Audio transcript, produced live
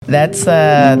That's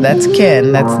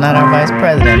Ken. That's not our vice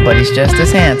president, but he's just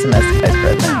as handsome as the vice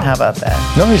president. How about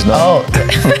that? No, he's not. Oh,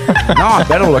 No, I'm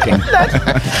better looking.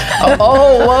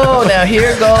 whoa! Now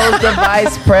here goes the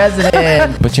vice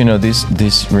president. But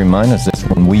this reminds us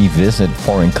that when we visit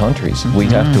foreign countries, we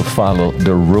have to follow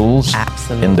the rules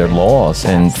and their laws.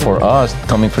 And for us,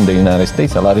 coming from the United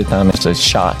States, a lot of times it's a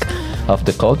shock of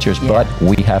the cultures, but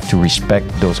we have to respect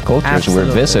those cultures. Absolutely.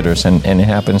 We're visitors, and it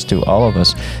happens to all of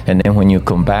us. And then when you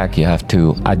come back, you have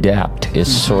to adapt.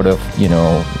 It's sort of, you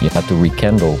have to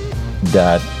rekindle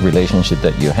that relationship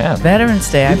that you have.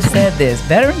 Veterans Day, I've said this.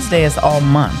 Veterans Day is all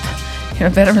month.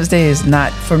 Veterans Day is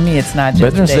not, for me, it's not just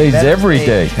Veterans Day is every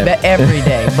day. Every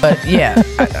day. But yeah,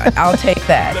 I'll take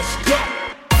that.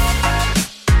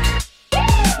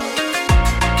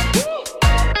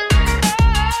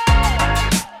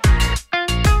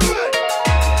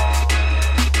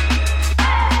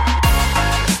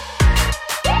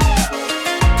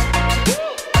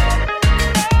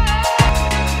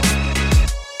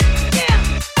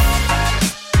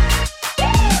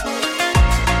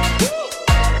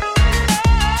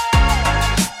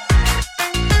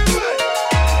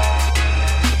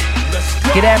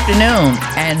 Good afternoon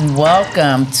and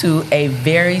welcome to a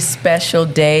very special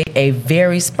day, a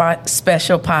very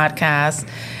special podcast.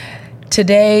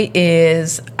 Today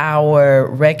is our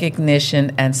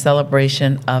recognition and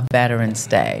celebration of Veterans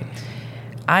Day.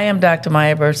 I am Dr.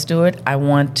 Miya Burt-Stewart. I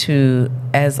want to,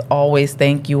 as always,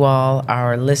 thank you all,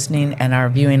 our listening and our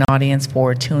viewing audience,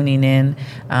 for tuning in,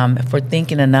 for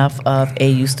thinking enough of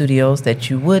AU Studios that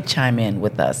you would chime in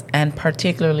with us, and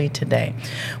particularly today.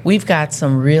 We've got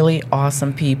some really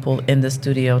awesome people in the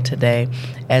studio today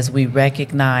as we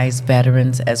recognize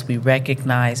veterans, as we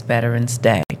recognize Veterans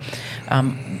Day.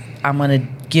 I'm going to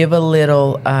give a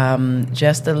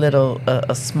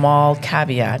small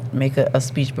caveat, make a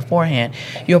speech beforehand.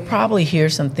 You'll probably hear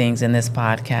some things in this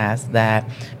podcast that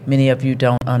many of you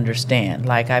don't understand.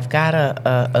 Like, I've got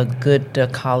a good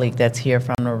colleague that's here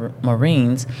from the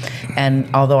Marines, and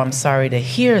although I'm sorry to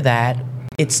hear that,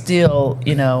 it's still,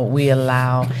 we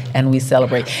allow and we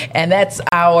celebrate. And that's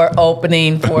our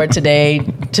opening for today,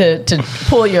 to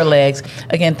pull your legs.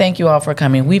 Again, thank you all for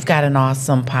coming. We've got an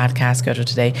awesome podcast schedule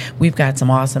today. We've got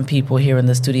some awesome people here in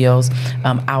the studios.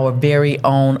 Our very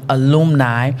own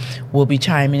alumni will be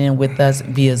chiming in with us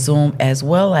via Zoom, as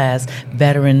well as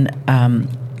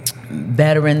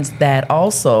veterans that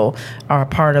also are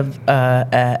part of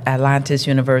Atlantis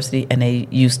University and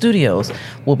AU Studios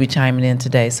will be chiming in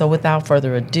today. So without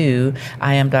further ado,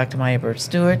 I am Dr. Miya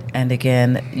Burt-Stewart, and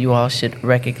again, you all should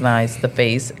recognize the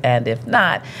face, and if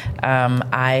not,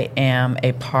 I am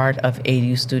a part of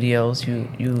AU Studios,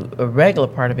 a regular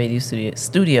part of AU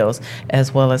Studios,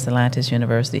 as well as Atlantis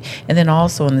University. And then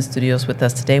also in the studios with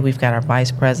us today, we've got our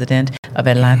Vice President of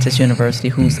Atlantis University,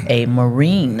 who's a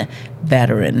Marine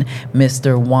veteran,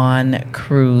 Mr. Juan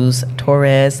Cruz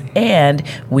Torres, and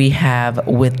we have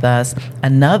with us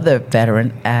another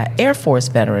veteran, Air Force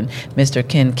veteran, Mr.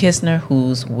 Ken Kistner,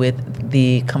 who's with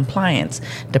the compliance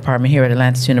department here at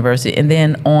Atlantis University. And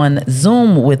then on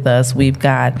Zoom with us, we've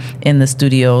got in the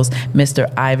studios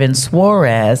Mr. Ivan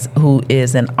Suárez, who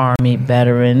is an Army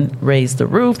veteran, raised the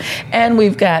roof, and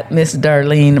we've got Miss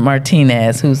Darlene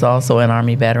Martinez, who's also an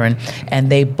Army veteran,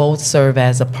 and they both serve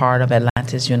as a part of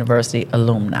Atlantis University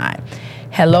alumni.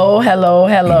 Hello.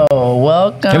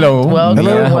 Welcome. Hello. Welcome.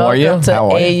 Hello. How are you? Welcome to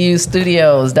AU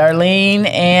Studios. Darlene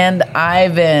and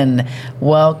Ivan,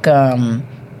 welcome.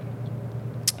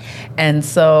 And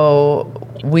so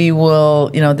we will,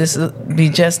 this will be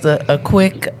just a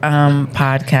quick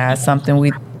podcast, something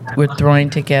we're throwing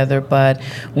together, but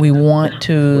we want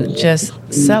to just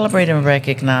celebrate and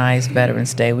recognize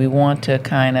Veterans Day. We want to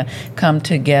kind of come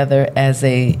together as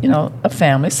a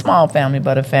family, small family,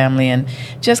 but a family, and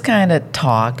just kind of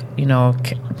talk,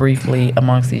 briefly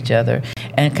amongst each other,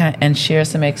 and share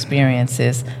some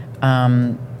experiences.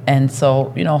 And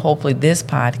so, hopefully this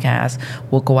podcast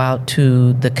will go out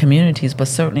to the communities, but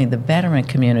certainly the veteran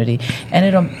community, and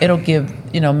it'll give,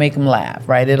 make them laugh,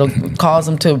 right? It'll cause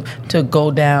them to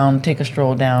go down, take a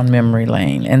stroll down memory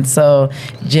lane. And so,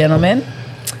 gentlemen,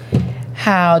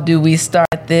 how do we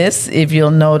start this? If you'll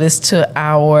notice to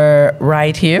our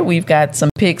right here, we've got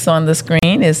some pics on the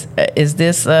screen. Is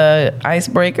this a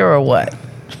icebreaker or what?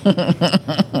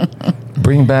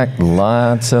 Bring back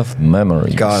lots of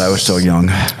memories. God, I was so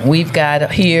young. We've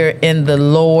got here in the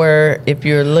lower, if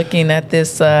you're looking at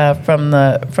this from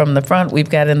the front,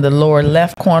 we've got in the lower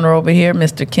left corner over here,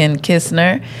 Mr. Ken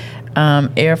Kistner,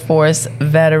 Air Force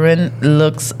veteran,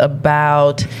 looks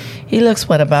about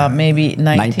maybe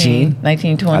 19, 20? I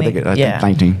think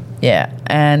 19. Yeah.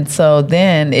 And so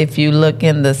then if you look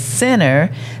in the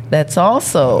center, That's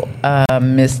also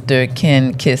Mr.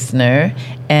 Ken Kistner.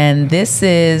 And this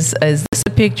is this a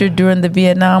picture during the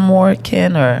Vietnam War,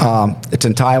 Ken? Or It's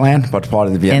in Thailand, but part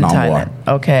of the Vietnam War.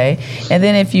 Okay. And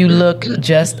then if you look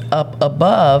just up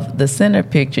above the center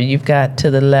picture, you've got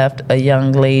to the left a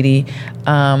young lady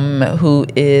who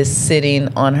is sitting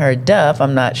on her duff.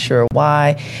 I'm not sure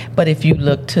why. But if you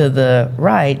look to the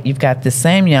right, you've got the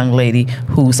same young lady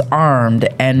who's armed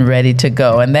and ready to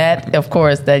go. And that, of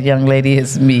course, that young lady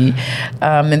is me.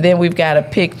 And then we've got a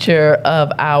picture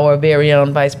of our very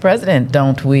own Vice President,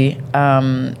 don't we,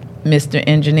 Mr.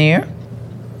 Engineer?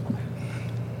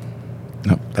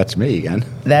 No, that's me again.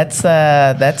 That's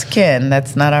Ken.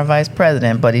 That's not our Vice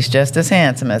President, but he's just as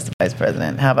handsome as the Vice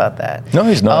President. How about that? No,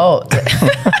 he's not. Oh,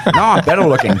 No, I'm better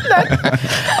looking.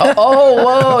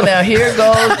 whoa! Now here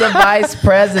goes the Vice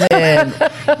President.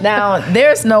 Now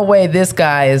there's no way this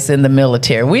guy is in the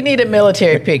military. We need a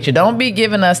military picture. Don't be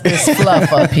giving us this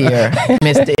fluff up here,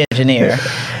 Mr. Engineer.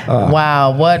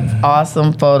 Wow, what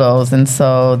awesome photos! And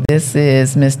so this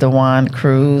is Mr. Juan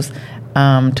Cruz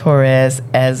Torres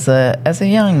as a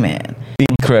young man.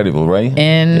 Incredible, right?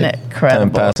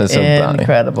 Incredible. Time passes so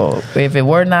Incredible. If it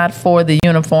were not for the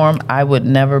uniform, I would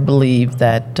never believe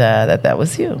that that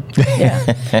was you.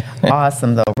 Yeah.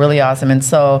 Awesome, though. Really awesome. And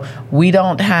so we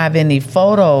don't have any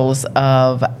photos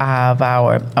of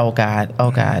our, oh God,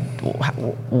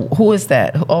 who is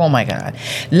that? Oh my God.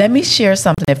 Let me share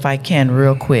something if I can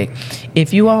real quick.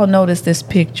 If you all notice this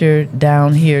picture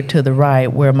down here to the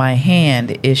right where my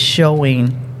hand is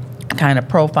showing, kind of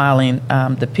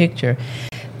profiling the picture,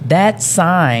 that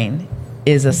sign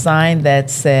is a sign that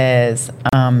says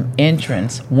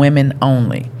entrance, women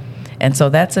only. And so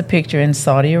that's a picture in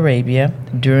Saudi Arabia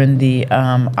during the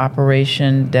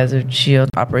Operation Desert Shield,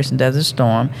 Operation Desert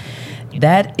Storm.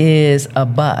 That is a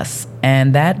bus,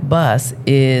 and that bus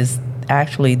is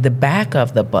actually the back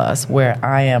of the bus where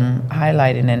I am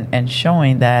highlighting and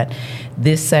showing that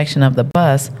this section of the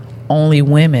bus, only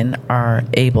women are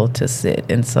able to sit.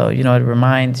 And so, it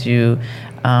reminds you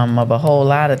of a whole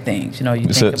lot of things. You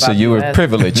think about so you were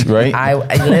privileged, right? I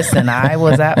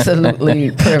was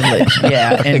absolutely privileged.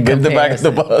 Yeah, in Get the back of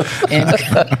the bus. In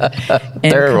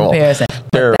comparison.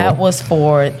 But that was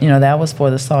for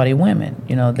the Saudi women.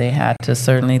 They had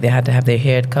to have their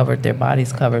head covered, their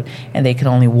bodies covered, and they could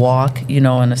only walk, in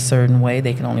a certain way.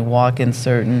 They could only walk in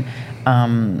certain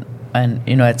and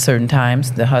at certain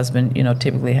times the husband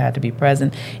typically had to be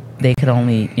present. They could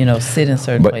only sit in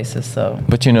certain places. So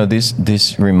but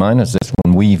this reminds us that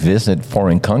when we visit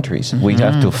foreign countries, we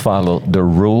have to follow the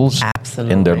rules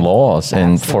and their laws.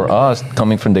 And for us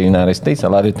coming from the United States, a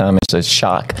lot of times it's a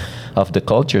shock of the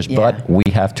cultures, but we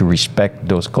have to respect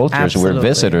those cultures. We're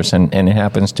visitors, and it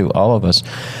happens to all of us.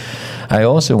 I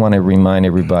also want to remind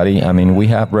everybody, we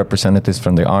have representatives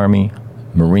from the Army,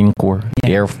 Marine Corps,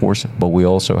 Air Force, but we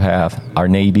also have our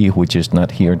Navy, which is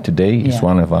not here today. It's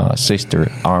one of our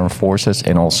sister armed forces,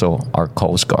 and also our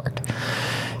Coast Guard.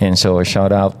 And so a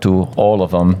shout out to all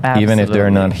of them, even if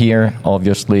they're not here.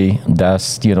 Obviously,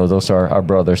 that's those are our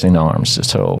brothers in arms.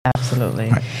 So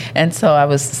absolutely. And so I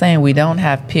was saying we don't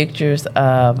have pictures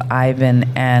of Ivan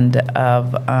and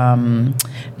of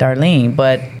Darlene,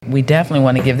 but we definitely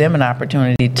want to give them an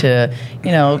opportunity to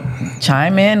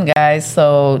chime in, guys.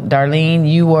 So Darlene,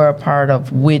 you were a part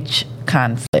of which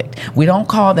conflict? We don't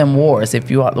call them wars.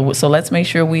 So let's make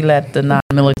sure we let the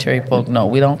non-military folk know.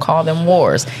 We don't call them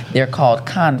wars. They're called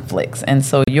conflicts. And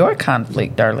so your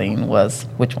conflict, Darlene, was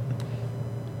which one?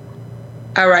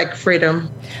 Iraq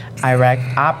Freedom.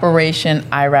 Operation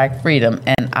Iraq Freedom.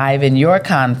 And Ivan, your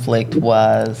conflict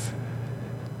was?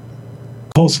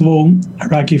 Kosovo,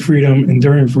 Iraqi freedom,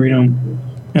 enduring freedom,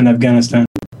 and Afghanistan.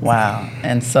 Wow.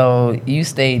 And so you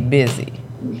stayed busy.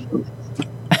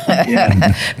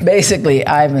 Yeah. Basically,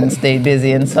 Ivan stayed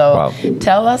busy. And so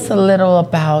tell us a little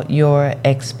about your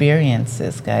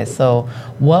experiences, guys. So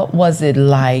what was it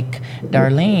like,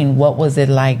 Darlene, what was it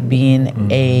like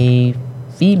being a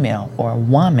female or a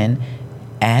woman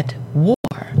at war?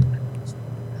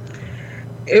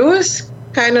 It was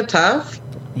kind of tough,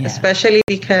 especially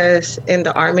because in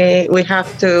the Army, we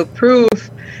have to prove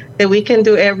that we can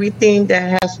do everything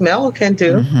that a male can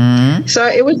do. So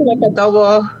it was like a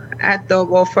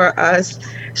double for us,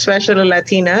 especially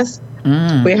Latinas.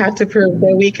 We had to prove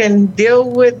that we can deal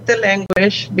with the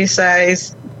language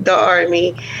besides the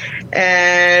Army.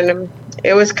 And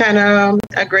it was kind of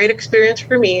a great experience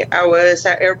for me. I was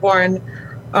at airborne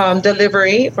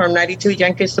delivery from 92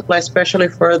 Yankee Supply, especially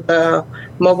for the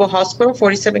mobile hospital,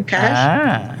 47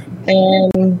 cash.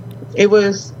 And it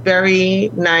was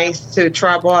very nice to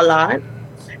travel a lot,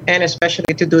 and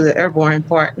especially to do the airborne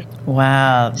part.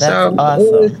 Wow, that's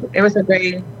awesome. It was a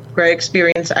great great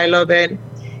experience. I love it.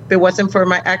 If it wasn't for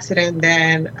my accident,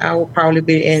 then I would probably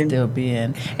be in. Still be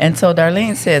in. And so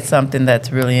Darlene said something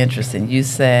that's really interesting. You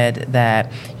said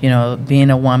that, you know, being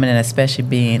a woman and especially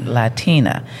being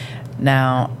Latina.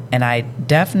 Now, and I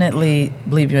definitely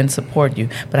believe you and support you,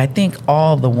 but I think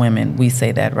all the women, we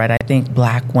say that, right? I think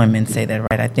black women say that,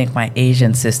 right? I think my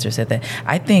Asian sister said that.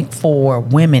 I think for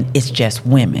women, it's just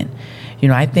women. You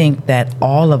know, I think that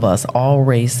all of us, all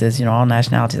races, you know, all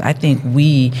nationalities, I think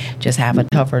we just have a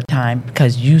tougher time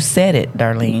because you said it,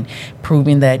 Darlene,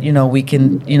 proving that, you know, we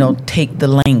can, you know, take the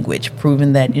language,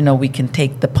 proving that, you know, we can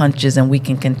take the punches and we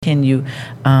can continue,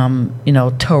 you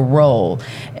know, to roll.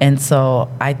 And so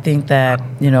I think that,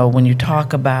 you know, when you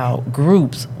talk about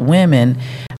groups, women,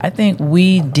 I think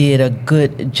we did a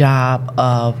good job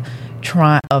of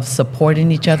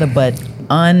supporting each other, but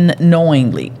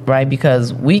unknowingly, right?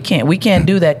 Because we can't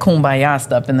do that kumbaya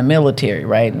stuff in the military,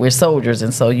 right? We're soldiers,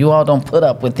 and so you all don't put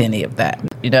up with any of that,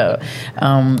 you know.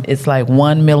 It's like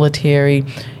one military,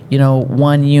 you know,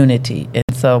 one unity.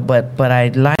 And so, but I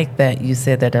like that you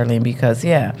said that, Darlene, because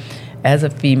yeah, as a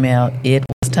female, it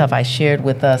was tough. I shared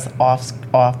with us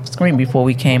off screen before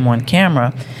we came on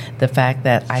camera the fact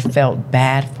that I felt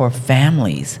bad for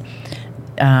families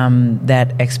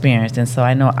that experienced. And so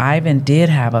I know Ivan did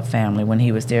have a family when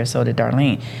he was there. So did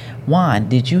Darlene. Juan,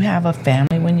 did you have a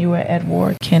family when you were at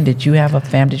war? Ken, did you have a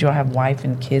family? Did you all have wife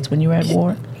and kids when you were at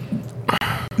war?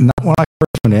 Not when I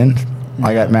first went in.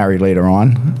 I got married later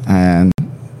on, and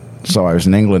so I was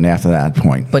in England after that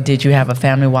point. But did you have a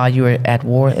family while you were at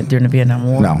war, during the Vietnam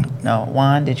War? No. No.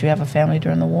 Juan, did you have a family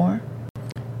during the war?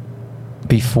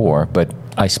 Before, but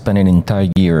I spent an entire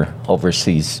year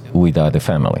overseas without a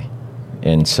family.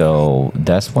 And so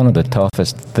that's one of the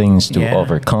toughest things to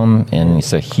overcome, and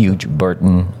it's a huge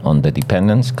burden on the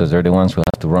dependents because they're the ones who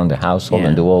have to run the household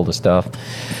and do all the stuff.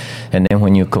 And then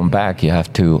when you come back, you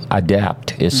have to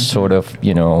adapt. It's sort of,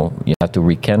 you know, you have to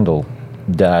rekindle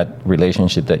that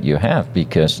relationship that you have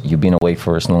because you've been away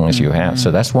for as long as you have.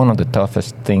 So that's one of the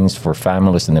toughest things for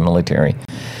families in the military.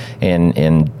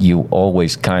 And you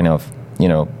always kind of, you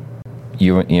know,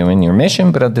 you're in your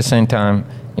mission, but at the same time,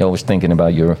 you're always thinking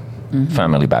about your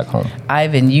family back home.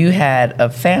 Ivan, you had a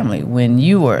family when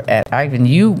you were at Ivan.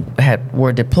 You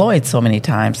were deployed so many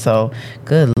times. So,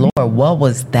 good Lord, what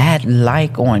was that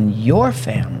like on your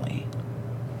family?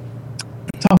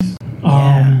 Tough.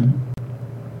 Yeah.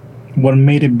 What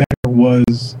made it better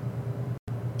was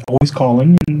always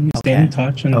calling and staying in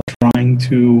touch and trying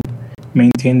to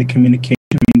maintain the communication,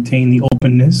 maintain the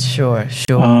openness. Sure.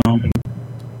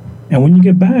 And when you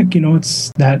get back, you know,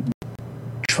 it's that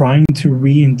trying to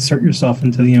reinsert yourself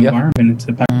into the environment,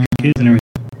 into back with your kids and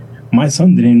everything. My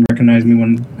son didn't recognize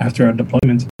me after our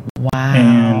deployment. Wow.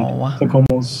 And it took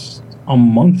almost a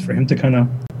month for him to kind of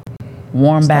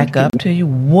warm back up to you.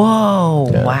 Whoa.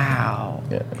 Yeah. Wow.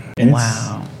 Yeah. And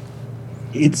wow.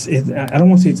 It's I don't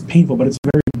want to say it's painful, but it's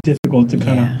very difficult to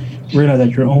kind of realize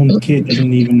that your own kid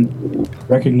doesn't even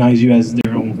recognize you as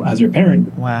their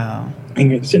parent. Wow. And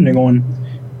you're sitting there going,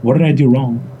 what did I do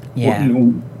wrong? Yeah.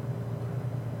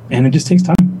 And it just takes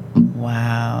time.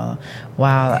 Wow.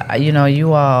 You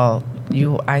know,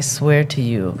 I swear to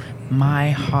you,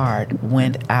 my heart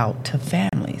went out to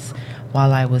families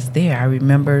while I was there. I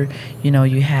remember, you know,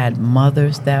 you had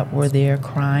mothers that were there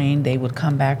crying. They would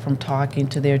come back from talking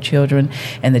to their children,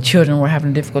 and the children were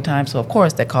having a difficult time. So, of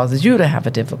course, that causes you to have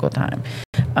a difficult time.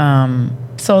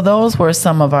 So those were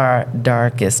some of our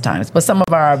darkest times. But some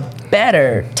of our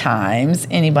better times,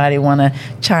 anybody want to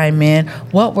chime in?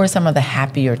 What were some of the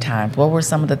happier times? What were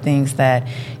some of the things that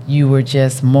you were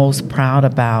just most proud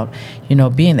about, you know,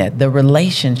 being there? The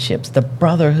relationships, the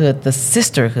brotherhood, the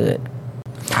sisterhood.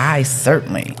 I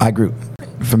grew.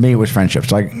 For me, it was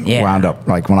friendships. I wound up,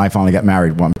 like when I finally got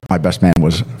married, my best man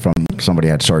was from somebody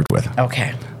I had served with.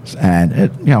 Okay.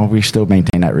 And, we still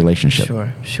maintain that relationship.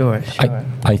 Sure.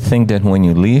 I think that when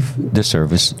you leave the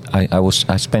service,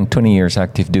 I spent 20 years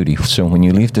active duty. So when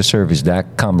you leave the service,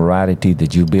 that camaraderie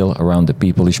that you build around the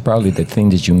people is probably the thing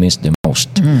that you miss the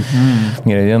most. Mm-hmm.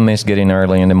 You don't miss getting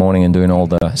early in the morning and doing all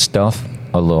the stuff,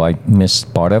 although I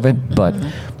missed part of it. But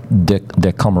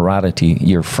the camaraderie,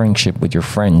 your friendship with your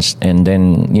friends, and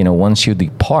then, once you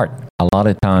depart, a lot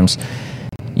of times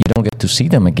you don't get to see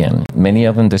them again. Many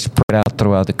of them, they spread out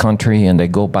throughout the country and they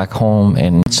go back home.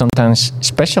 And sometimes,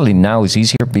 especially now, it's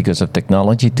easier because of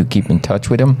technology to keep in touch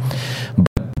with them.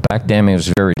 But back then, it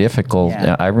was very difficult.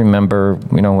 Yeah. I remember,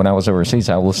 when I was overseas,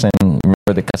 I will remember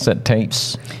the cassette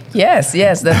tapes. Yes,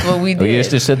 that's what we did. We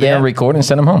used to sit there and record and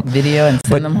send them home. Video and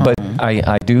send them home. But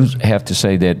I do have to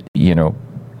say that,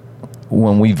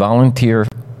 when we volunteer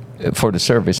for the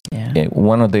service. Yeah.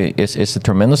 It's a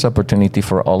tremendous opportunity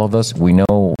for all of us. We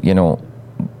know,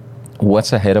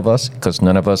 what's ahead of us, because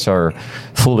none of us are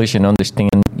foolish and understand,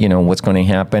 what's going to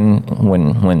happen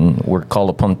when we're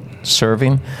called upon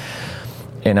serving.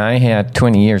 And I had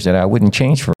 20 years that I wouldn't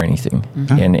change for anything.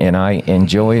 Mm-hmm. And I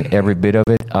enjoyed every bit of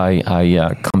it.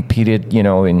 I competed,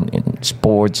 in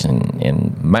sports and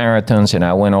marathons, and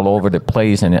I went all over the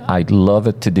place, and I love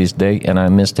it to this day, and I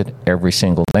missed it every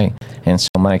single day. And so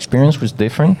my experience was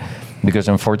different, because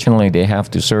unfortunately they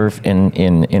have to serve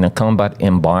in a combat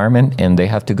environment, and they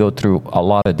have to go through a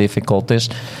lot of difficulties.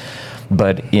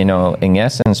 But, in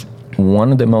essence,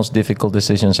 one of the most difficult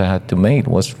decisions I had to make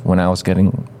was when I was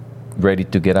getting ready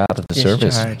to get out of the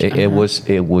service. It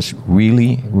was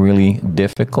really, really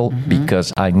difficult,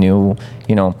 because I knew,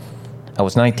 I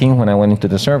was 19 when I went into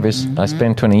the service. I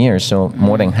spent 20 years, so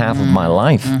more than half of my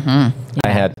life I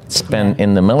had spent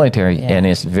in the military, and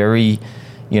it's very,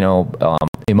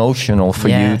 emotional for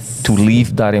you to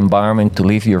leave that environment, to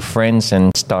leave your friends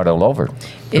and start all over.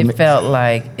 It felt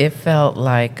like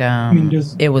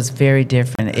it was very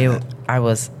different.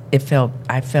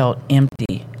 I felt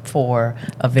empty for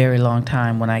a very long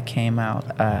time when I came out.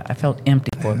 I felt empty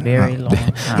for a very long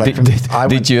time.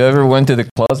 Did you ever went to the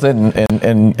closet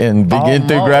and begin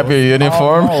to grab your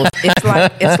uniform? Almost.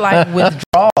 It's like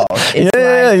withdrawals.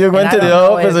 You went to the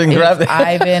office and grabbed it.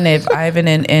 Ivan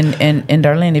and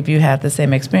Darlene, if you have the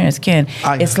same experience, Ken,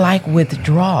 it's like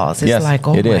withdrawals. It's like,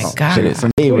 oh my God. For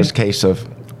me, it was a case of,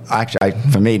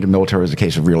 for me, the military was a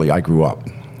case of really, I grew up.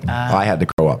 I had to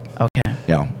grow up. Okay.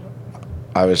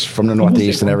 I was from the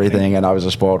Northeast and everything, and I was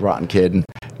a spoiled, rotten kid.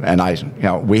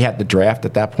 And we had the draft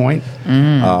at that point.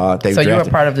 So you were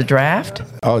part of the draft?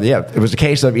 Oh yeah, it was a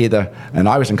case of either, and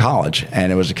I was in college,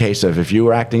 and it was a case of if you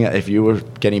were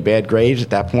getting bad grades at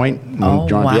that point, when you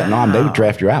joined Vietnam, they would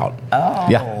draft you out. Oh.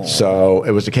 Yeah. So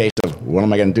it was a case of, what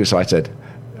am I going to do? So I said,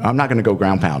 I'm not going to go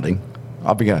ground pounding.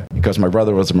 Because my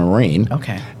brother was a Marine.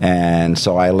 Okay. And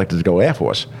so I elected to go Air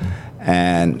Force.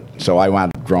 And so I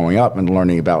wound up growing up and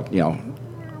learning about,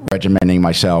 regimenting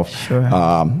myself,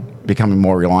 becoming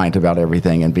more reliant about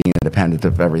everything and being independent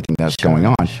of everything that's going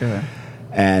on. Sure.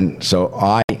 And so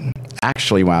I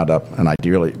actually wound up, and I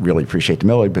really, really appreciate the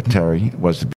military,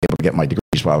 was to be able to get my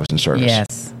degrees while I was in service.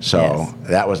 Yes. So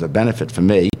that was a benefit for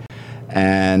me.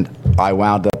 And I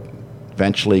wound up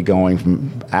eventually going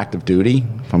from active duty,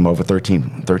 from over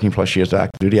 13 plus years of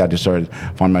active duty, I just started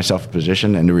finding myself a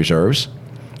position in the reserves.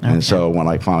 Okay. And so when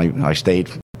I stayed,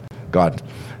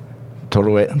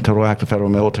 total active federal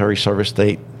military service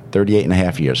date, 38 and a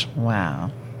half years.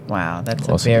 Wow, that's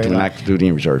awesome. A very long. Active duty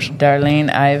in reserves. Darlene,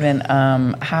 Ivan,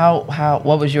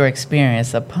 what was your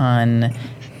experience upon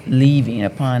leaving,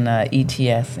 upon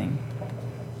ETSing?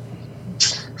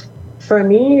 For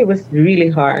me, it was really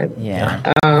hard.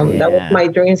 That was my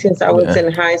dream since I was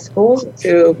in high school,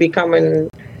 to become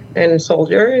a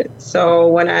soldier. So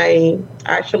when I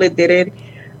actually did it,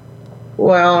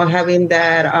 having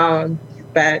that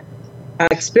bad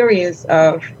experience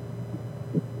of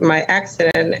my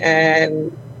accident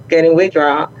and getting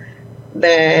withdrawal,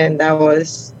 then that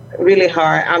was really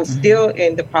hard. I'm still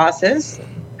in the process.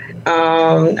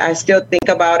 I still think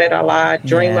about it a lot,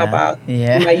 dream about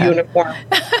my uniform.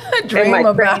 Dream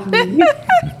about it.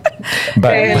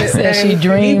 She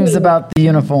dreams about the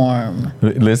uniform.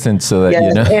 Listen, so that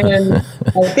And I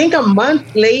think a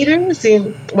month later,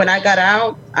 when I got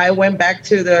out, I went back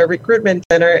to the recruitment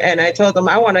center and I told them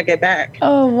I want to get back.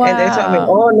 Oh, wow. And they told me,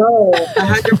 oh no,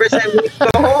 100% we go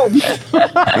home.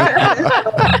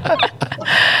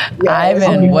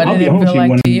 Ivan, what did it feel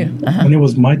like to you? When it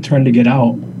was my turn to get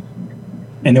out,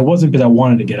 and it wasn't because I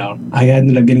wanted to get out, I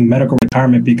ended up getting medical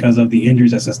retirement because of the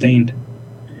injuries I sustained.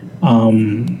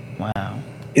 Wow.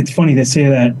 It's funny, they say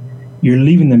that you're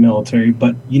leaving the military,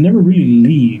 but you never really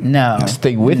leave. No.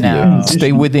 Stay with you.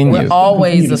 Stay within you. We're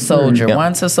always a soldier.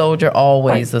 Once a soldier,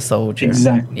 always a soldier.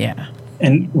 Exactly. Yeah.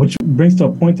 And which brings to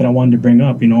a point that I wanted to bring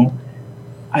up,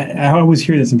 I always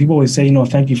hear this, and people always say,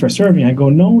 thank you for serving. I go,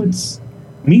 no, it's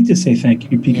me to say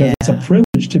thank you, because it's a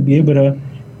privilege to be able to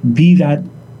be that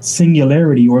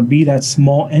singularity or be that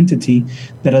small entity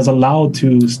that is allowed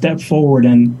to step forward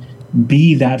and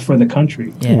be that for the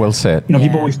country. Well said.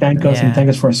 People always thank us and thank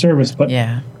us for our service, but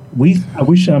I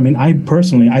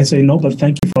say no, but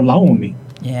thank you for allowing me.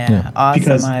 Awesome,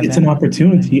 because Ivan. it's an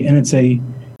opportunity, and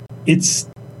it's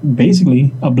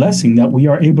basically a blessing that we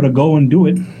are able to go and do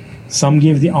it. Some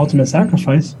gave the ultimate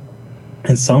sacrifice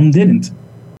and some didn't.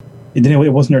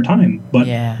 It wasn't their time. But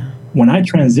when I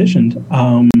transitioned,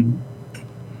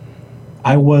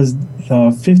 I was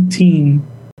the 15.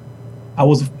 I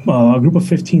was a group of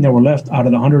 15 that were left out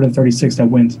of the 136 that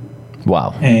went.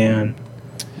 Wow. And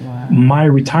my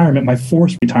retirement, my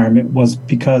forced retirement, was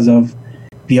because of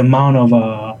the amount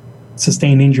of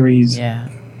sustained injuries,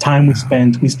 time we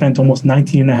spent. We spent almost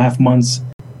 19 and a half months,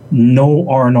 no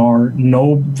R&R,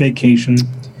 no vacation,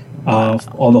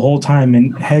 all the whole time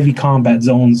in heavy combat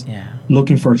zones,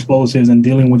 looking for explosives and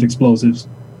dealing with explosives.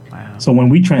 Wow. So when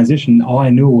we transitioned, all I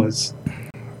knew was,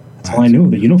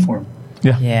 the uniform.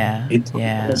 It took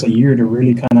us a year to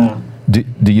really kind of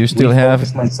do you still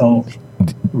have myself,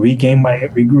 regain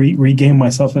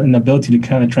myself an ability to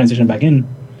kind of transition back in.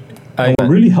 And what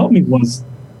really helped me was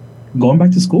going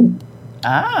back to school.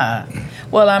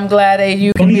 Well, I'm glad that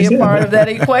you can be a part of that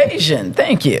equation.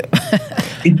 Thank you.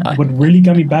 What really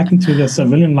got me back into the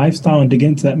civilian lifestyle and to get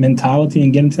into that mentality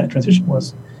and get into that transition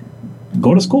was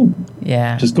go to school.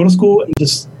 Yeah. Just go to school and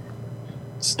just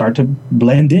start to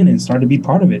blend in and start to be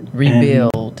part of it.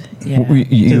 Rebuild.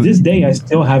 To this day, I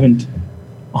still haven't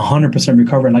 100%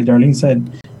 recovered. Like Darlene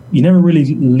said, you never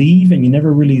really leave and you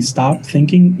never really stop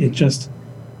thinking. It just,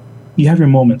 you have your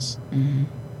moments.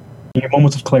 Your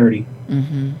moments of clarity.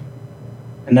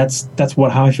 And that's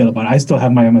how I feel about it. I still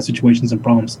have my situations and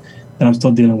problems that I'm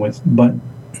still dealing with, but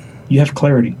you have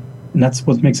clarity, and that's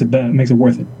what makes it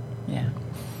worth it. Yeah.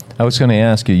 I was going to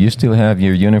ask you, you still have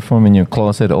your uniform in your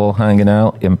closet all hanging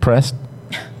out, impressed?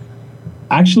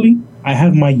 Actually, I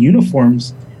have my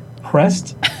uniforms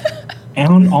pressed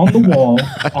and on the wall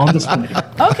on display.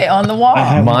 Okay, on the wall.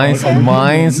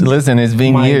 Mine's. Listen, it's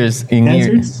been years.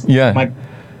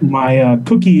 My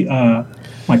cookie,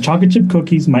 my chocolate chip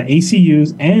cookies, my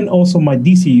ACUs, and also my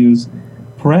DCUs,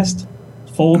 pressed,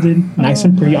 folded, nice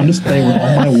and pretty on display with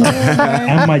all my work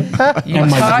and my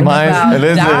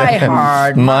Die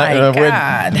Hard. My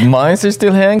God. Mine's are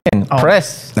still hanging,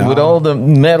 pressed with all the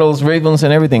medals, ribbons,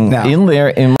 and everything in there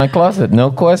in my closet. No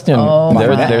question.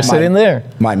 They're sitting there.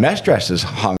 My mess dress is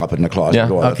hung up in the closet.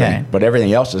 Okay. But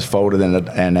everything else is folded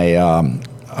in a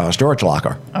storage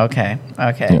locker. Okay.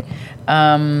 I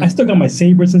still got my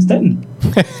sabers and Stetton.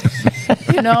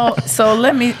 So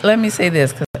let me say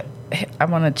this, because I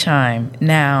want to chime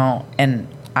now, and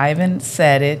Ivan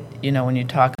said it, when you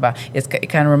talk about it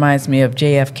kind of reminds me of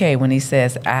JFK when he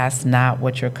says, ask not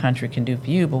what your country can do for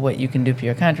you, but what you can do for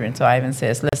your country. And so Ivan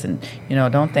says, listen,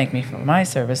 don't thank me for my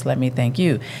service, let me thank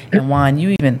you. And Juan,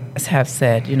 you even have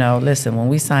said, listen, when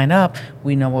we sign up,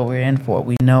 we know what we're in for.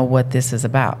 We know what this is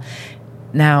about.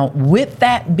 Now, with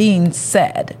that being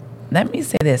said, let me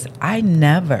say this. I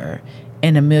never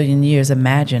in a million years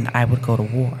imagined I would go to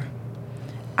war.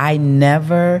 I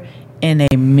never in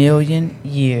a million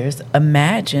years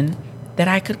imagined that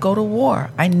I could go to war.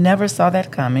 I never saw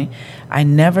that coming. I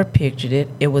never pictured it.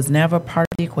 It was never part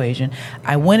of the equation.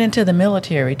 I went into the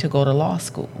military to go to law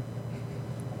school.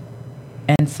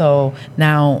 And so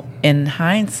now in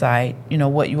hindsight,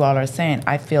 what you all are saying,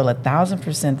 I feel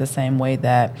 1,000% the same way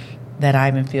that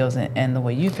Ivan feels and the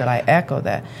way you feel. I echo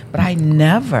that. But I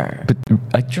never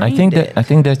dreamed it. I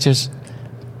think that's just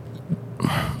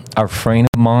our frame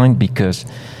of mind, because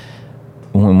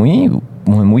when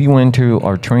we went through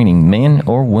our training, men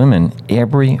or women,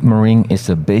 every Marine is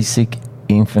a basic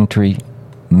infantry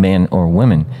man or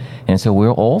women. And so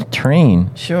we're all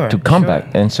trained to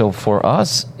combat. And so for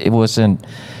us, it was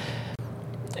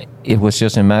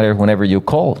just a matter of whenever you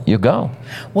call, you go.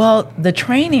 Well, the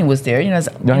training was there,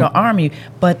 Army,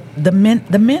 but the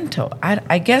mental.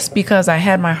 I guess because I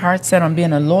had my heart set on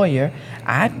being a lawyer,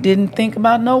 I didn't think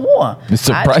about no war. It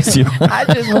surprised you. I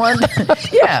just wanted,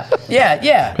 yeah.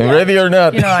 Ready or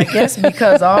not. I guess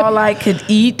because all I could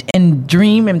eat and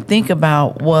dream and think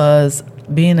about was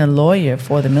being a lawyer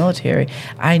for the military.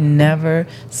 I never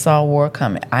saw war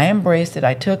coming. I embraced it.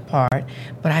 I took part,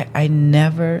 but I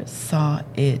never saw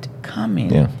it coming.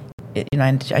 Yeah.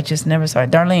 I just never saw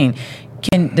it. Darlene,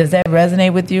 does that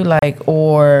resonate with you?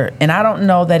 And I don't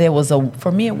know that it was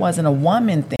for me, it wasn't a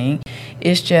woman thing.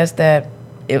 It's just that,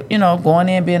 going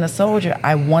in, being a soldier,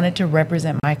 I wanted to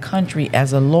represent my country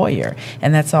as a lawyer.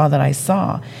 And that's all that I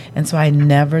saw. And so I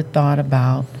never thought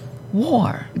about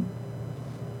war.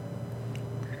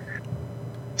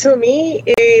 To me,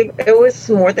 it was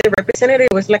more than representative.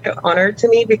 It was like an honor to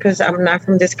me because I'm not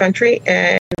from this country,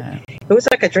 and it was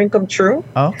like a dream come true.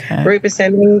 Okay.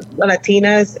 Representing the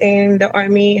Latinas in the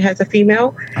Army as a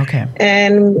female. Okay.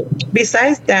 And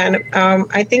besides that,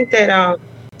 I think that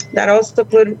that also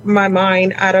put my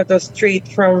mind out of the street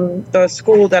from the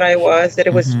school that I was, that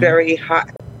it was very hot.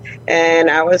 And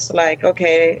I was like,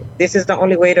 okay, this is the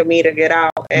only way to me to get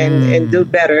out and do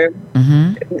better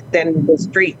than the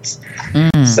streets.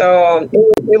 So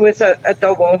it was a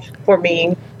double for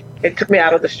me. It took me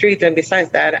out of the streets. And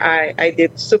besides that, I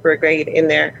did super great in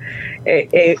there.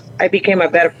 I became a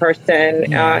better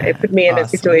person. It put me in a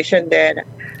situation that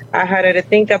I had to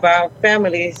think about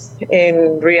families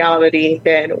in reality,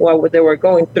 that what they were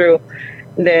going through,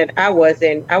 that I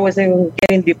wasn't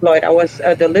getting deployed. I was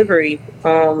a delivery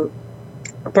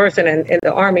person in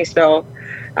the Army, so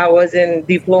I wasn't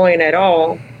deploying at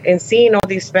all. And seeing all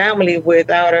these families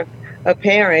without a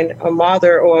parent, a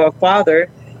mother or a father,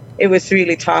 it was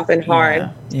really tough and hard.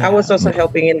 I was also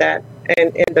helping in that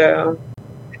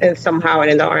and somehow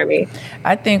in the Army.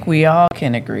 I think we all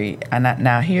can agree. And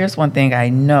now here's one thing I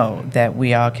know that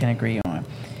we all can agree on.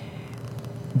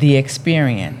 The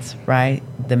experience, right?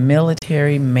 The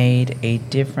military made a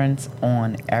difference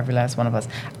on every last one of us.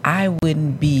 I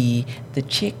wouldn't be the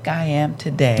chick I am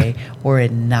today were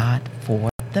it not for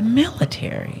the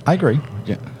military. I agree.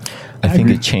 Yeah. I think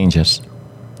it changes.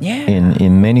 Yeah.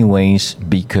 In many ways,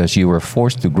 because you were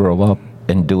forced to grow up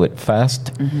and do it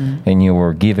fast, and you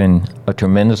were given a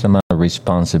tremendous amount of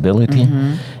responsibility,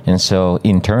 and so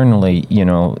internally,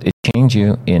 it changed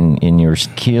you in your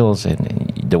skills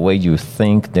and the way you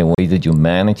think, the way that you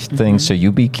manage things. So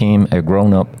you became a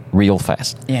grown-up real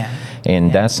fast.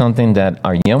 And that's something that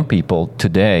our young people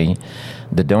today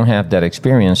that don't have that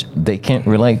experience, they can't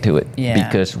relate to it,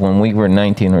 because when we were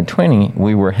 19 or 20,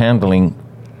 we were handling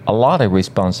a lot of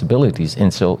responsibilities,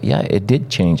 and so it did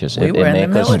change us. We were in the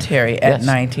military at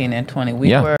 19 and 20.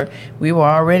 We were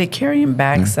already carrying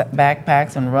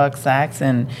backpacks and rucksacks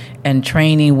and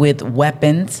training with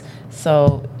weapons.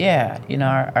 So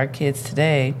our kids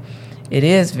today, it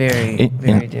is very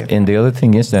different. And the other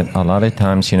thing is that a lot of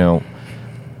times,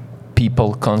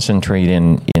 people concentrate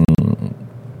in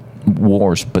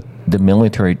wars, but the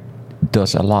military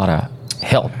does a lot of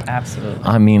help. Absolutely.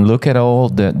 I mean, look at all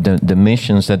the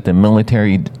missions that the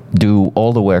military do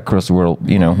all the way across the world.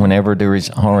 Whenever there is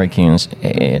hurricanes,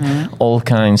 all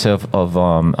kinds of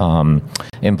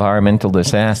environmental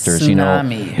disasters.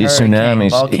 Tsunamis,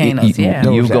 volcanoes.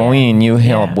 You go in, you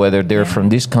help, whether they're from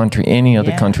this country, any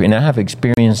other country. And I have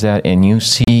experienced that, and you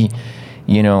see,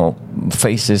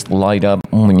 faces light up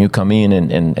when you come in,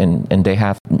 and they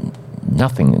have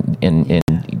nothing, and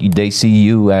they see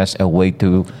you as a way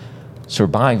to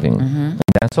surviving. And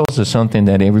that's also something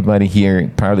that everybody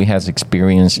here probably has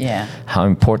experienced, how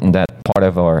important that part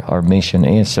of our mission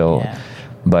is. So,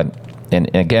 and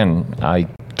again,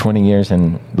 20 years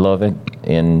and love it.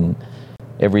 And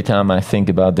every time I think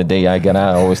about the day I got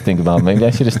out, I always think about maybe I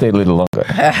should have stayed a little longer.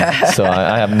 So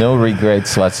I have no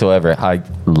regrets whatsoever. I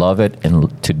love it,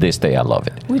 and to this day, I love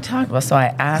it. We talked about, so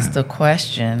I asked a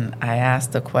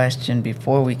question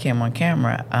before we came on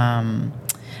camera,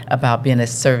 about being a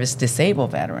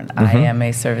service-disabled veteran. I am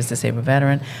a service-disabled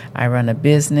veteran. I run a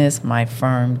business. My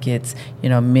firm gets,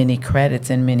 many credits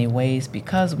in many ways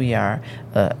because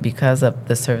because of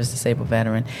the service-disabled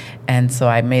veteran. And so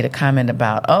I made a comment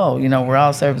about, we're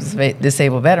all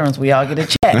service-disabled veterans. We all get a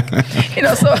check.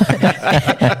 So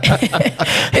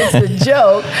it's a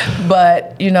joke,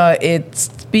 but, it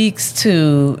speaks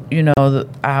to,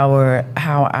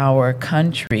 how our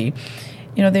country,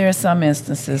 there are some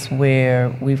instances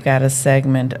where we've got a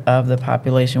segment of the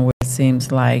population where it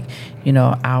seems like,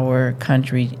 our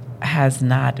country has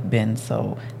not been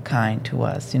so kind to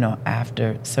us,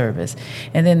 after service.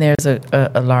 And then there's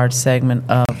a large segment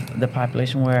of the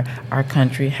population where our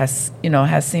country has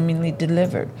seemingly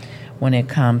delivered when it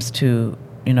comes to,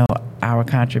 our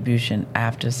contribution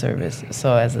after service.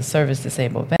 So as a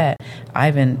service-disabled vet,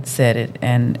 Ivan said it,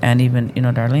 and even,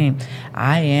 Darlene,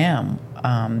 I am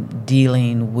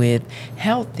dealing with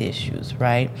health issues,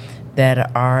 right,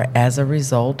 that are as a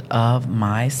result of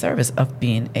my service, of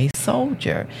being a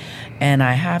soldier. And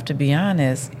I have to be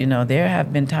honest, there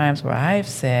have been times where I've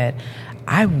said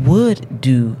I would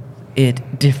do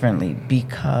it differently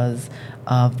because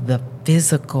of the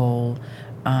physical,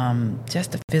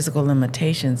 just the physical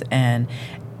limitations. And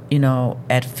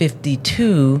at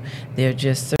 52, there are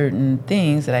just certain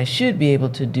things that I should be able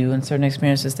to do and certain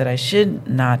experiences that I should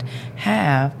not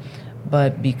have.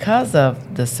 But because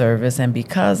of the service and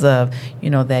because of,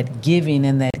 that giving,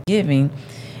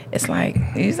 it's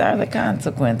like, these are the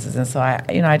consequences. And so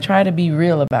I try to be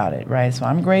real about it, right? So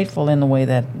I'm grateful in the way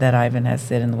that Ivan has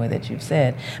said, in the way that you've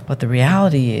said. But the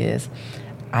reality is,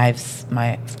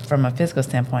 from a physical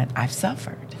standpoint, I've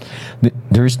suffered.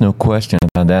 There is no question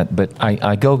about that, but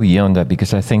I go beyond that,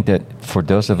 because I think that for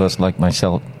those of us like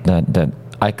myself, that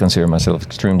I consider myself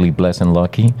extremely blessed and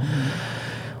lucky,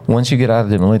 once you get out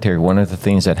of the military, one of the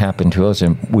things that happened to us,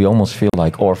 and we almost feel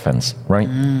like orphans, right?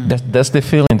 That's the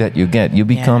feeling that you get. You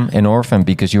become an orphan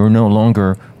because you're no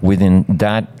longer within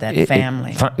that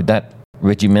family. That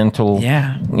regimental,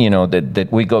 that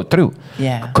we go through.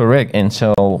 Yeah. Correct. And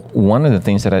so one of the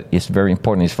things that is very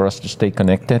important is for us to stay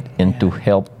connected and to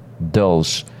help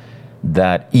those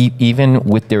that even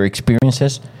with their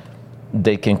experiences,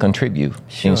 they can contribute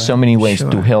in so many ways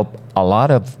to help a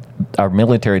lot of our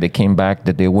military that came back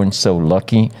that they weren't so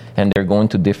lucky and they're going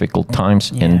to difficult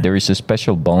times. And there is a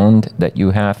special bond that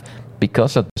you have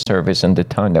because of the service and the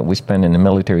time that we spend in the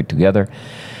military together.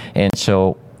 And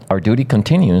so our duty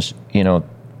continues,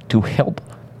 to help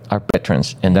our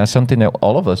veterans. And that's something that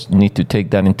all of us need to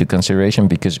take that into consideration,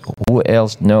 because who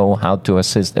else know how to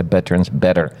assist the veterans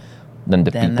better than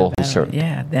the people who serve?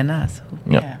 Yeah, than us.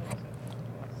 Yeah.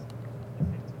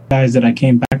 Guys that I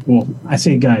came back, well, I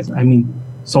say guys, I mean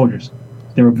soldiers.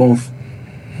 They were both,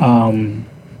 of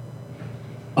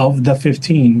the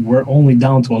 15, we're only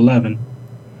down to 11.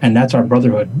 And that's our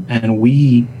brotherhood. And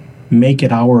we make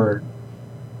it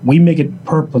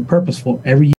purposeful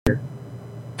every year.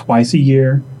 Twice a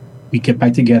year, we get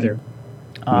back together,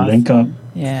 we link up,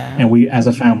 and we, as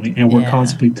a family, and we're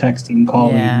constantly texting,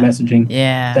 calling, messaging,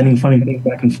 sending funny things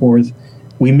back and forth.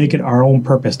 We make it our own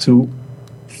purpose to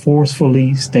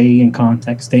forcefully stay in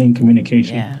contact, stay in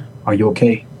communication. Are you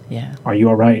okay? Are you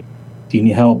all right? Do you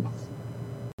need help?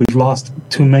 We've lost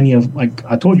too many of, like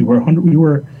I told you, we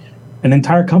were an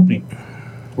entire company.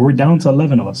 We're down to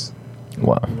 11 of us.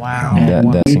 Wow.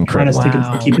 That's incredible.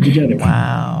 Trying to keep it together.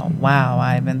 Wow,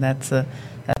 Ivan, that's a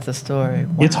story.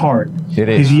 Wow. It's hard. It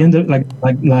is. Because you end up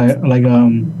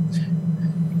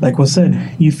like was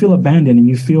said, you feel abandoned and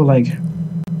you feel like,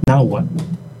 now what?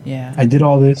 Yeah. I did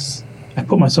all this. I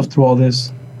put myself through all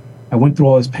this. I went through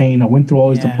all this pain. I went through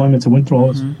all these deployments. I went through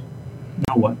all this.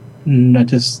 Now what? And I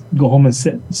just go home and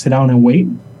sit down and wait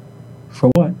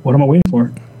for what? What am I waiting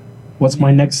for? What's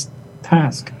my next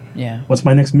task? What's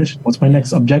my next mission? What's my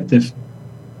next objective?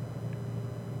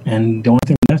 And the only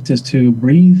thing left is to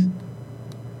breathe,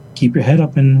 keep your head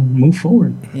up, and move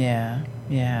forward.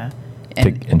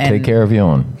 Take care of your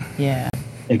own.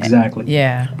 Exactly.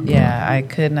 I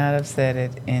could not have said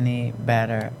it any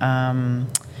better.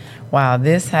 Wow,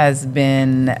 this has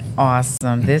been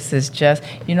awesome. This is just,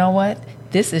 you know what?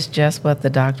 This is just what the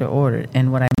doctor ordered.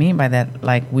 And what I mean by that,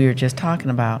 like we were just talking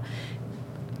about,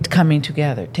 coming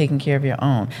together, taking care of your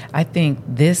own. I think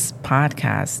this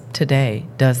podcast today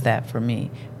does that for me,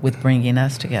 with bringing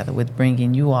us together, with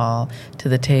bringing you all to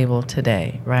the table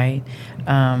today, right?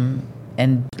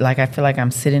 And like I feel like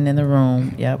I'm sitting in the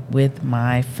room, with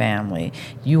my family.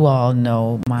 You all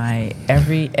know my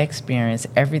every experience,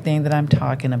 everything that I'm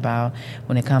talking about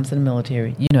when it comes to the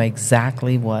military. You know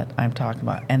exactly what I'm talking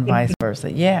about, and vice versa.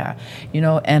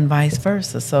 And vice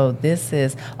versa. So this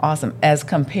is awesome as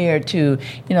compared to,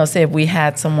 say if we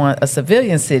had a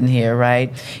civilian sitting here,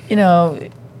 right?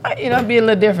 It'd be a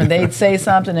little different. They'd say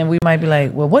something, and we might be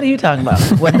like, "Well, what are you talking about?"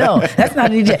 Well, no, that's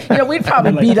not an EJ. We'd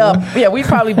probably beat up. We'd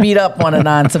probably beat up on a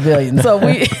non-civilian. So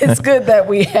it's good that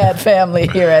we had family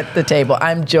here at the table.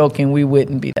 I'm joking. We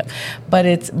wouldn't beat up, but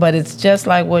it's just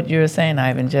like what you were saying,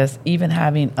 Ivan. Just even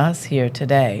having us here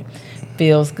today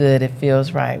feels good. It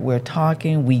feels right. We're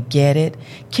talking. We get it.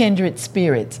 Kindred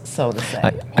spirits, so to say.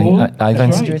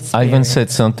 Ivan said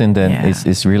something that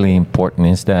is really important.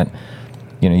 Is that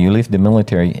you leave the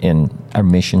military and our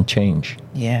mission change.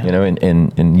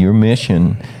 And your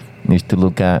mission is to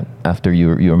look after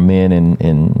your men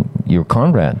and your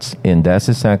comrades. And that's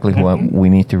exactly what we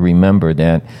need to remember,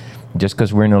 that just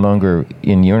because we're no longer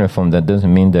in uniform, that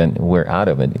doesn't mean that we're out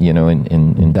of it,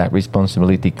 and that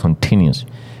responsibility continues,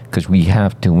 because we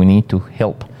need to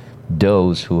help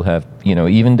those who have,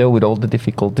 even though with all the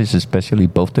difficulties, especially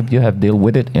both of you have dealt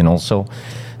with it, and also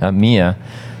Miya,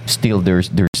 still there's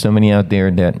so many out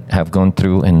there that have gone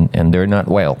through and they're not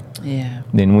well.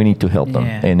 Then we need to help them.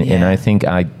 And I think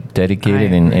I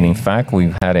dedicated, and in fact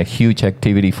we've had a huge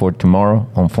activity for tomorrow.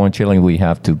 Unfortunately, we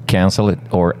have to cancel it,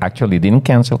 or actually didn't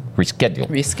cancel, reschedule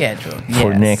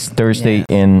for next Thursday.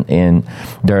 And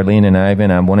Darlene and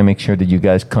Ivan, I want to make sure that you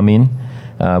guys come in.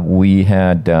 We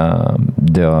had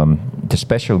the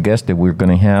special guest that we're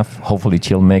going to have, hopefully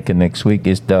she'll make it next week,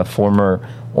 is the former,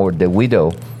 or the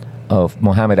widow of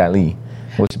Muhammad Ali.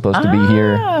 Was supposed to be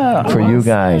here for you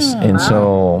guys, and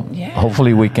so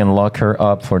hopefully we can lock her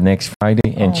up for next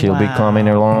Friday, and she'll be coming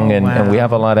along, and we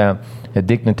have a lot of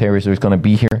dignitaries who's going to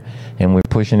be here, and we're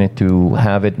pushing it to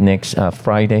have it next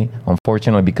Friday.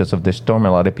 Unfortunately, because of the storm,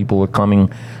 a lot of people were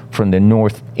coming from the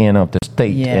north end of the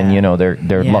state, and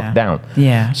they're locked down.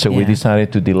 So we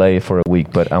decided to delay it for a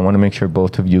week, but I want to make sure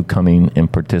both of you come in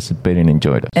and participate and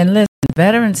enjoy it. And listen,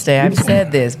 Veterans Day, I've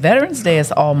said this, Veterans Day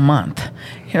is all month.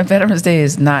 Veterans Day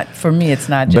is not, for me, it's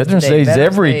not just Veterans Day is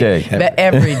every day.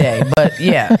 Every day. But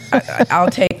yeah, I'll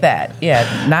take that.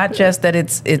 Yeah, not just that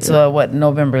it's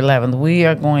November 11th. We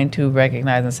are going to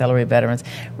recognize and celebrate veterans,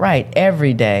 right,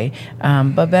 every day.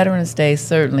 But Veterans Day,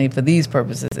 certainly for these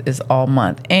purposes, is all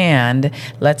month. And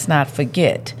let's not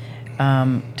forget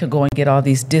to go and get all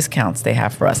these discounts they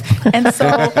have for us. And so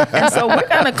we're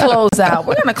going to close out.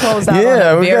 We're going to close out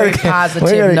on a very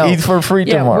positive note. Eat for free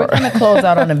tomorrow. We're going to close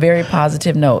out on a very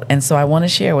positive note. And so I want to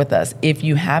share with us, if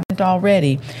you haven't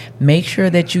already, make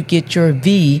sure that you get your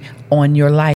V on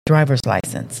your driver's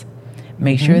license.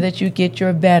 Make sure that you get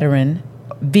your veteran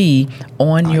V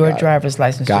on your driver's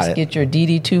license. Just get your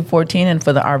DD-214. And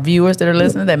for our viewers that are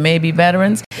listening that may be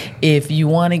veterans, if you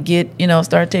want to get,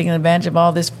 start taking advantage of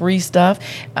all this free stuff,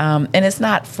 and it's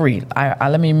not free.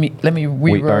 Let me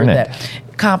reword that.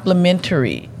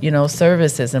 Complimentary,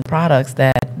 services and products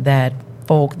that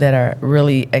folk that are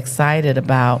really excited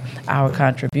about our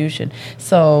contribution.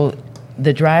 So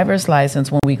the driver's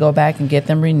license, when we go back and get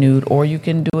them renewed, or you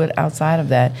can do it outside of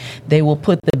that, they will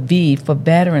put the V for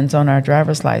veterans on our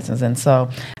driver's license. And so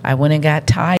I went and got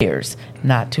tires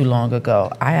not too long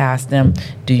ago. I asked them,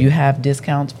 do you have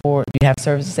discounts do you have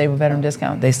service disabled veteran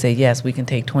discount? They say, yes, we can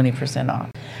take 20%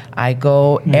 off. I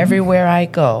go, everywhere I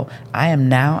go, I am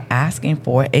now asking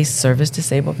for a service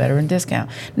disabled veteran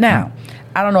discount. Now,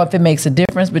 I don't know if it makes a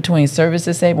difference between service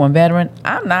disabled and veteran.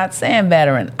 I'm not saying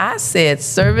veteran. I said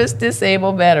service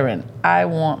disabled veteran. I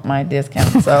want my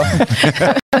discount. So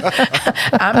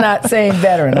I'm not saying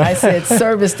veteran. I said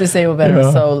service disabled veteran.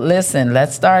 Yeah. So listen,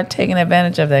 let's start taking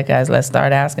advantage of that, guys. Let's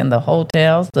start asking the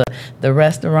hotels, the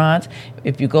restaurants.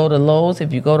 If you go to Lowe's,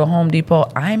 if you go to Home Depot,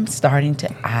 I'm starting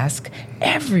to ask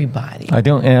everybody. I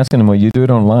don't ask anymore. You do it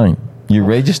online. You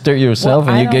register yourself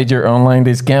and you get your online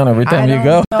discount every time you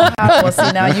go. Well,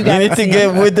 see, now you need to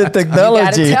get with the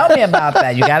technology. You got to tell me about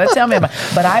that. You got to tell me about.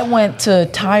 But I went to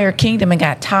Tire Kingdom and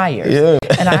got tires. Yeah.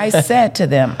 And I said to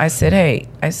them, I said,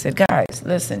 guys,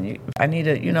 listen, I need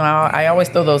a, I always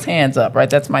throw those hands up, right?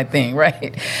 That's my thing,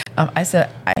 right? I said,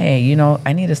 hey,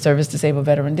 I need a service disabled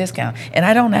veteran discount. And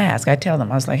I don't ask. I tell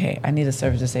them, I was like, hey, I need a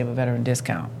service disabled veteran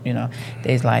discount.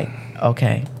 They's like,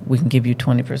 okay, we can give you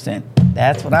 20%.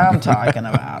 That's what I'm talking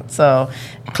about. So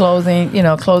closing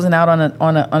out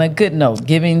on a good note,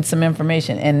 giving some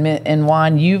information. And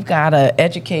Juan, you've got to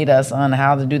educate us on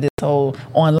how to do this whole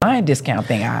online discount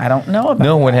thing. I don't know about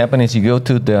No, what happened is you go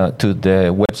to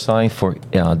the website for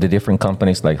the different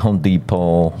companies like Home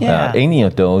Depot, any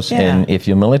of those, and if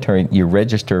you're military, you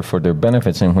register for their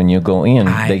benefits, and when you go in,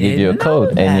 they give you a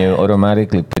code, and you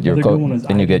automatically put your code,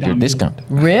 and you get your discount.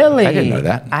 Really? I didn't know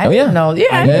that. I didn't know. Yeah,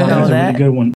 I didn't know that. That's a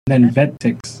really good one. Then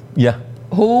VetTix. Yeah.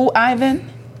 Who, Ivan?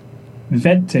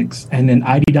 VetTix, and then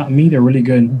ID.me, they're really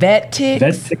good. VetTix?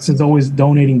 VetTix is always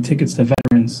donating tickets to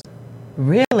veterans.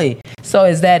 Really? So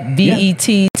is that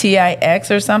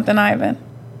VETTIX or something, Ivan?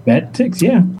 VetTix,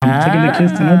 yeah. I'm taking the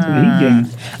kids tonight to the Heat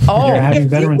game. Oh. They're having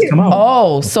veterans come out.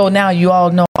 Oh, so now you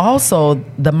all know also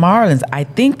the Marlins. I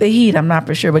think the Heat, I'm not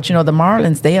for sure, but the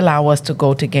Marlins, they allow us to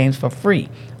go to games for free.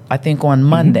 I think on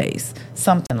Mondays,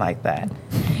 something like that.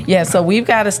 Yeah, so we've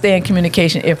got to stay in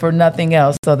communication, if for nothing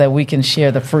else, so that we can share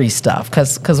the free stuff.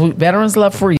 Because veterans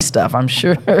love free stuff. I'm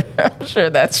sure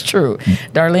that's true.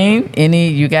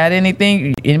 Darlene, you got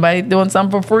anything? Anybody doing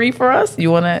something for free for us?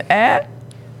 You want to add?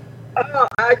 Oh,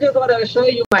 I just want to show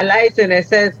you my license. It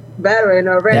says veteran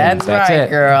already. That's right,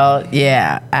 girl.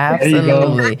 Yeah,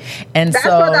 absolutely. And that's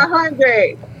so for the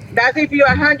 100. That's if you're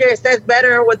 100, it says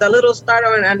veteran with a little star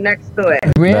on next to it.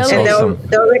 Really? And awesome.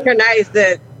 they'll recognize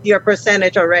your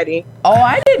percentage already. Oh,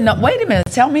 I didn't know. Wait a minute.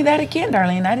 Tell me that again,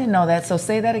 Darlene. I didn't know that. So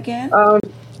say that again.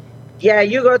 Yeah,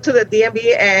 you go to the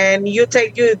DMV and you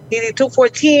take your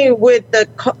DD-214 with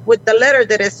the letter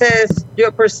that it says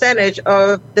your percentage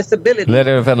of disability.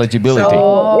 Letter of eligibility.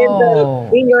 So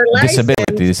in your license,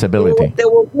 disability. They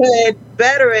will put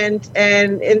veterans,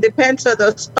 and it depends on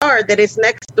the star that is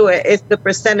next to it. It's the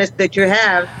percentage that you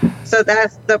have. So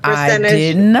that's the percentage. I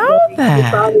didn't know that. You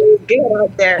probably get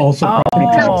out there. Also,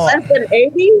 less than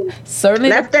 80. Certainly.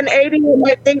 Less than 80, you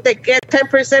might think they get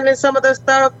 10% in some of the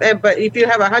stuff, but if you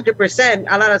have 100%,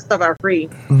 a lot of stuff are free.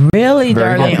 Really,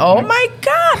 Very Darlene? good. Oh my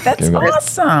God, that's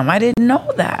awesome! I didn't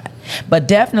know that. But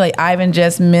definitely, Ivan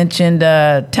just mentioned.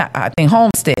 I think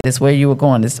Homestead is where you were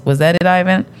going. Was that it,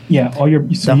 Ivan? Yeah,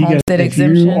 Homestead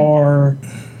exemption. If you are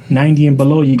 90 and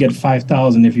below, you get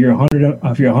 5,000. If you're 100,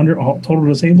 total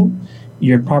disabled,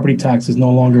 your property tax is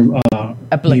no longer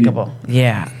applicable. needed.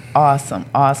 Yeah. Awesome.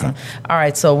 All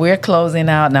right, so we're closing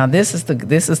out now. This is the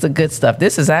good stuff.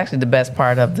 This is actually the best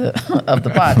part of the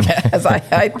podcast,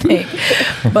 I think.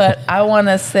 But I want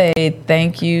to say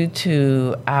thank you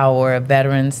to our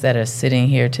veterans that are sitting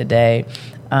here today.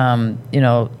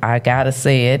 I gotta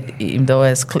say it, even though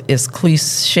it's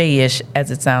cliche-ish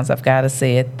as it sounds, I've gotta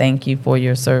say it. Thank you for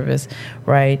your service,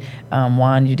 right?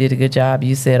 Juan, you did a good job.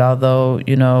 You said, although,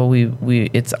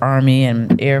 it's Army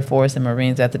and Air Force and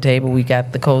Marines at the table, we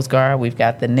got the Coast Guard, we've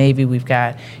got the Navy, we've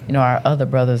got, our other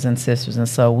brothers and sisters. And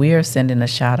so we are sending a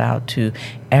shout out to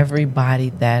everybody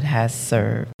that has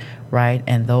served. Right,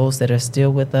 and those that are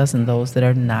still with us and those that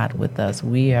are not with us.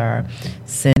 We are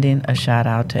sending a shout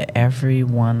out to every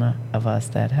one of us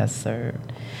that has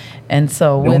served. And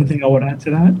so, the only thing I would add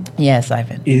to that, yes,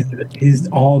 Ivan, is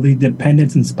all the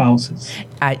dependents and spouses.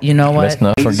 You know what? Let's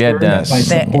not forget that.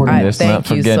 Thank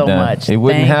you so much. It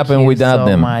wouldn't happen without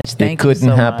them. It couldn't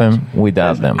happen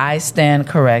without them. I stand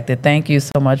corrected. Thank you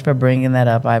so much for bringing that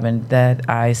up, Ivan. That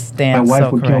I stand. My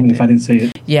wife would kill me if I didn't say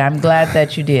it. Yeah, I'm glad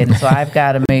that you did. And so I've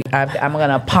got to I'm going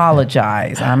to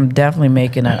apologize. I'm definitely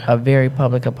making a very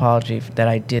public apology that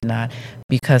I did not,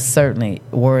 because certainly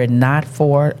were it not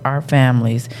for our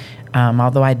families.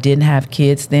 Although I didn't have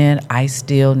kids then, I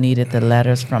still needed the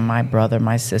letters from my brother,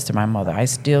 my sister, my mother. I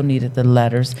still needed the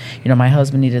letters. My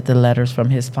husband needed the letters from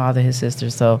his father, his sister.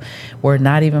 So were it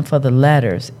not even for the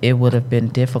letters, it would have been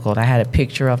difficult. I had a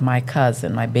picture of my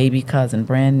cousin, my baby cousin,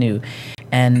 brand new.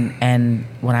 And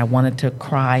when I wanted to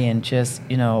cry and just,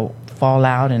 fall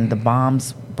out and the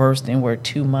bombs bursting were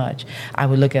too much, I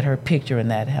would look at her picture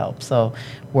and that helped. So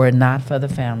were it not for the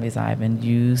families, Ivan,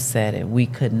 you said it, we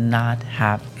could not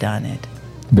have done it.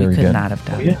 We could not have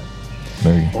done it.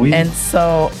 And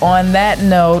so on that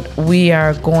note, we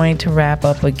are going to wrap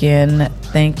up again.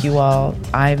 Thank you all,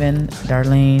 Ivan,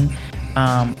 Darlene,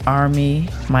 Army,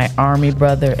 my Army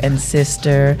brother and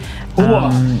sister.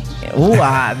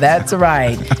 That's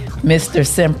right. Mr.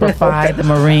 Simplified, the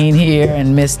Marine here,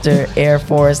 and Mr. Air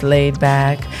Force laid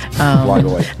back.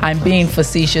 I'm being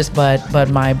facetious,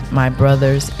 but my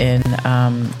brothers in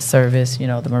service,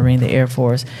 the Marine, the Air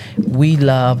Force, we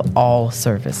love all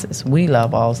services. We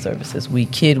love all services. We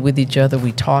kid with each other.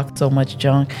 We talk so much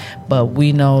junk, but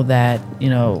we know that,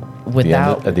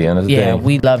 at the end of the day,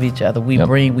 we love each other.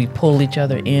 We pull each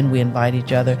other in, we invite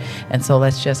each other. And so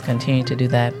let's just continue to do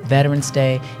that. Veterans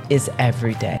Day is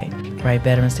every day, right?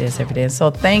 Veterans Day is every day. And so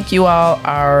thank you all,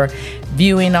 our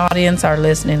viewing audience, our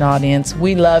listening audience.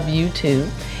 We love you too.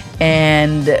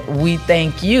 And we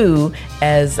thank you,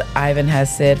 as Ivan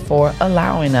has said, for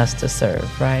allowing us to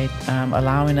serve, right?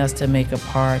 Allowing us to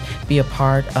be a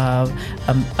part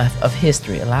of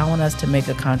history, allowing us to make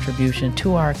a contribution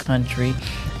to our country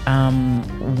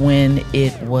when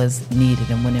it was needed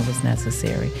and when it was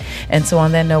necessary. And so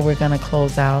on that note, we're going to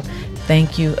close out.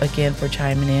 Thank you again for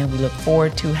chiming in. We look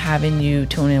forward to having you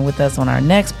tune in with us on our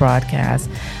next broadcast.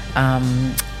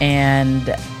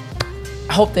 And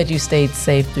hope that you stayed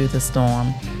safe through the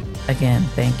storm. Again,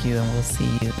 thank you, and we'll see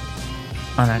you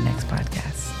on our next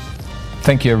podcast.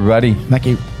 Thank you, everybody. Thank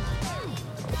you.